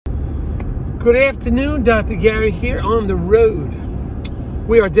Good afternoon, Dr. Gary here on the road.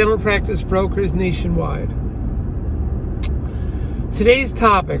 We are dental practice brokers nationwide. Today's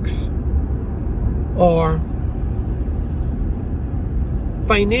topics are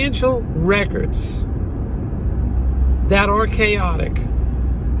financial records that are chaotic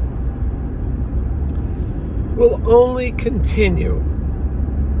will only continue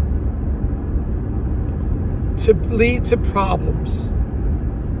to lead to problems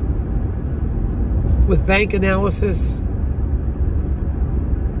with bank analysis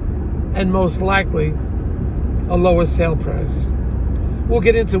and most likely a lower sale price. We'll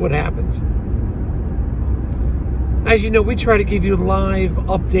get into what happened. As you know, we try to give you live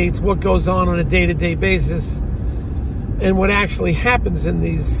updates, what goes on a day-to-day basis, and what actually happens in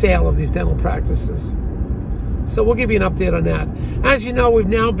the sale of these dental practices. So we'll give you an update on that. As you know, we've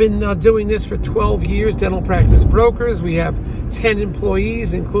now been doing this for 12 years, dental practice brokers. We have 10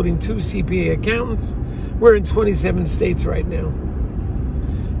 employees, including 2 CPA accountants. We're in 27 states right now.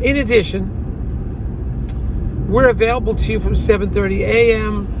 In addition, we're available to you from 7:30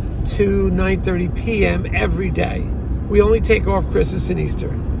 a.m. to 9:30 p.m. every day. We only take off Christmas and Easter,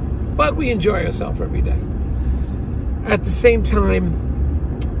 but we enjoy ourselves every day. At the same time,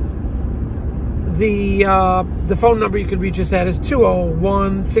 the phone number you can reach us at is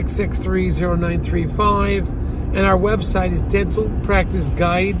 201-663-0935, and our website is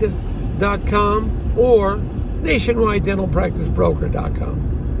dentalpracticeguide.com or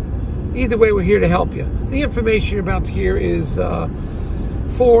nationwidedentalpracticebroker.com. Either way, we're here to help you. The information you're about to hear is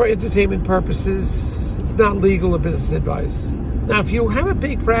for entertainment purposes. It's not legal or business advice. Now, if you have a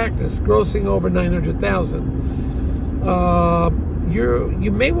big practice grossing over $900,000,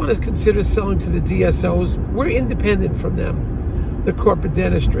 you may want to consider selling to the DSOs. We're independent from them, the corporate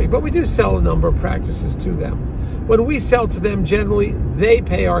dentistry, but we do sell a number of practices to them. When we sell to them, generally, they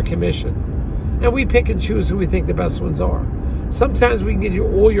pay our commission, and we pick and choose who we think the best ones are. Sometimes we can get you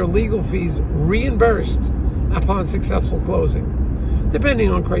all your legal fees reimbursed upon successful closing, depending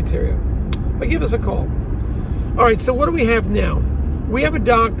on criteria. But give us a call. All right, so what do we have now? We have a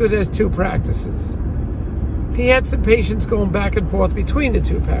doctor that has 2 practices. He had some patients going back and forth between the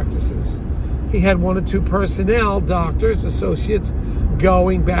 2 practices. He had 1 or 2 personnel, doctors, associates,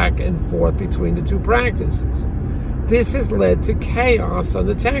 going back and forth between the 2 practices. This has led to chaos on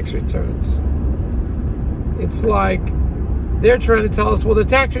the tax returns. It's like they're trying to tell us, well, the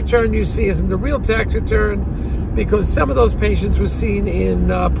tax return you see isn't the real tax return because some of those patients were seen in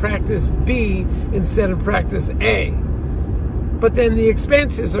practice B instead of practice A. But then the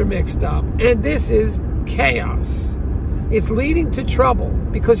expenses are mixed up, and this is chaos. It's leading to trouble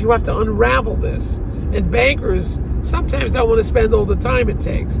because you have to unravel this. And bankers sometimes don't want to spend all the time it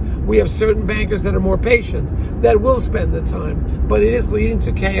takes. We have certain bankers that are more patient that will spend the time, but it is leading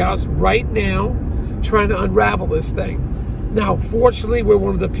to chaos right now, trying to unravel this thing. Now, fortunately, we're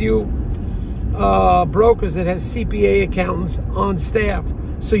one of the few brokers that has CPA accountants on staff.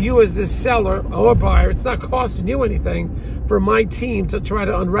 So you as this seller or buyer, it's not costing you anything for my team to try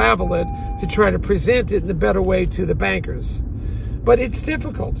to unravel it, to try to present it in a better way to the bankers. But it's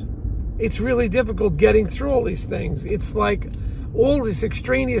difficult. It's really difficult getting through all these things. It's like all this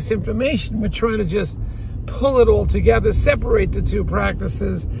extraneous information. We're trying to just pull it all together, separate the 2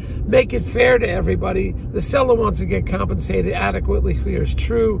 practices, make it fair to everybody. The seller wants to get compensated adequately for his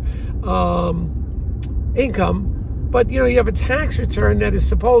true income. But, you know, you have a tax return that is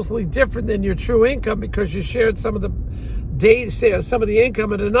supposedly different than your true income because you shared some of the data, some of the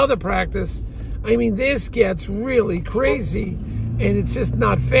income at another practice. I mean, this gets really crazy, and it's just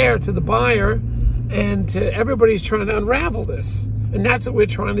not fair to the buyer and to everybody's trying to unravel this. And that's what we're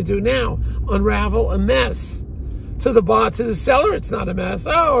trying to do now, unravel a mess. To the seller, it's not a mess.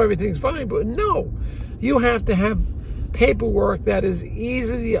 Oh, everything's fine. But no, you have to have paperwork that is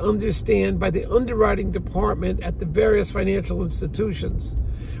easy to understand by the underwriting department at the various financial institutions.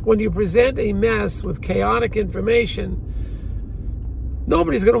 When you present a mess with chaotic information,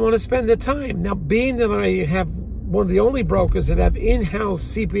 nobody's going to want to spend the time. Now, being that I have one of the only brokers that have in-house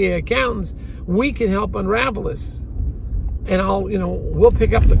CPA accountants, we can help unravel this. And we'll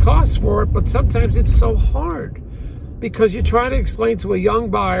pick up the cost for it, but sometimes it's so hard because you try to explain to a young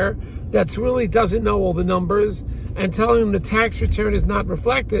buyer that really doesn't know all the numbers and telling them the tax return is not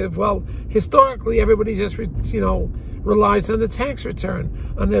reflective. Well, historically, everybody just, relies on the tax return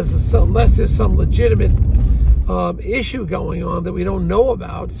unless there's some legitimate issue going on that we don't know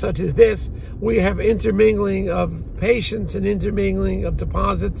about, such as this. We have intermingling of patients and intermingling of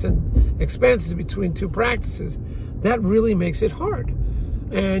deposits and expenses between 2 practices. That really makes it hard.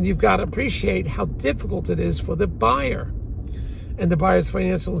 And you've got to appreciate how difficult it is for the buyer. and the buyer's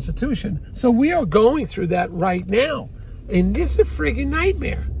financial institution. So we are going through that right now. And this is a friggin'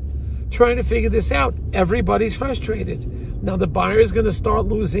 nightmare, trying to figure this out. Everybody's frustrated. Now the buyer is going to start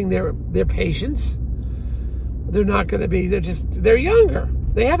losing their patience. They're not going to be, they're younger.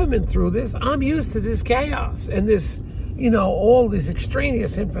 They haven't been through this. I'm used to this chaos and this, all this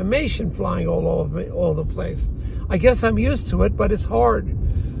extraneous information flying all over all the place. I guess I'm used to it, but it's hard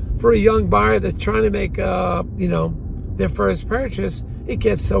for a young buyer that's trying to make, their first purchase. It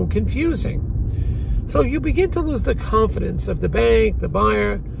gets so confusing. So you begin to lose the confidence of the bank, the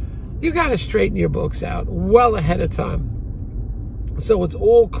buyer. You got to straighten your books out well ahead of time, so it's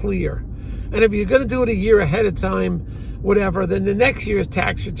all clear. And if you're going to do it a year ahead of time, whatever, then the next year's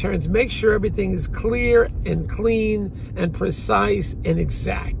tax returns, make sure everything is clear and clean and precise and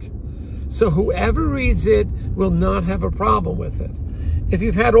exact. So whoever reads it will not have a problem with it. If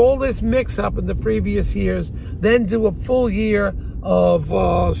you've had all this mix up in the previous years, then do a full year of,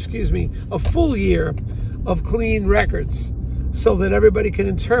 clean records so that everybody can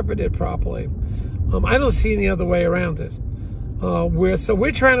interpret it properly. I don't see any other way around it.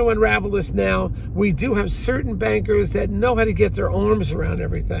 We're trying to unravel this now. We do have certain bankers that know how to get their arms around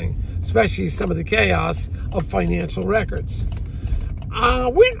everything, especially some of the chaos of financial records.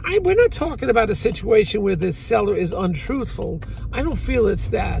 We're not talking about a situation where the seller is untruthful. I don't feel it's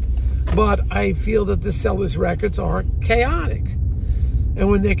that. But I feel that the seller's records are chaotic. And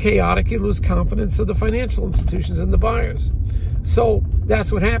when they're chaotic, you lose confidence of the financial institutions and the buyers. So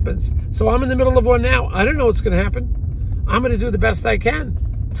that's what happens. So I'm in the middle of one now. I don't know what's going to happen. I'm going to do the best I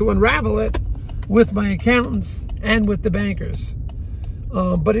can to unravel it with my accountants and with the bankers.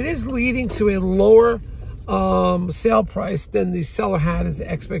 But it is leading to a lower sale price than the seller had as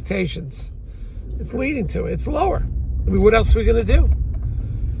expectations. It's leading to it. It's lower. I mean, what else are we going to do?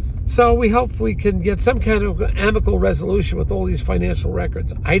 So we hope we can get some kind of amicable resolution with all these financial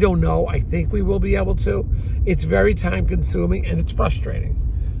records. I don't know. I think we will be able to. It's very time consuming and it's frustrating.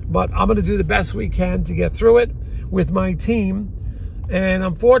 But I'm going to do the best we can to get through it with my team. And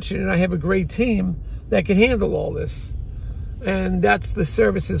I'm fortunate I have a great team that can handle all this. And that's the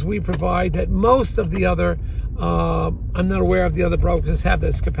services we provide that most of the other, I'm not aware of the other brokers have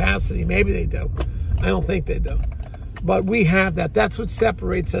this capacity. Maybe they do. I don't think they do. But we have that. That's what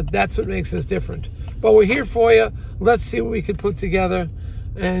separates us. That's what makes us different. But we're here for you. Let's see what we can put together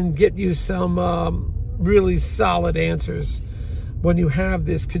and get you some really solid answers when you have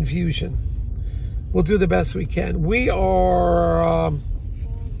this confusion. We'll do the best we can. We're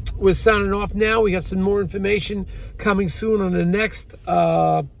signing off now. We have some more information coming soon on the next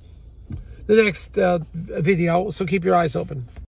video. So keep your eyes open.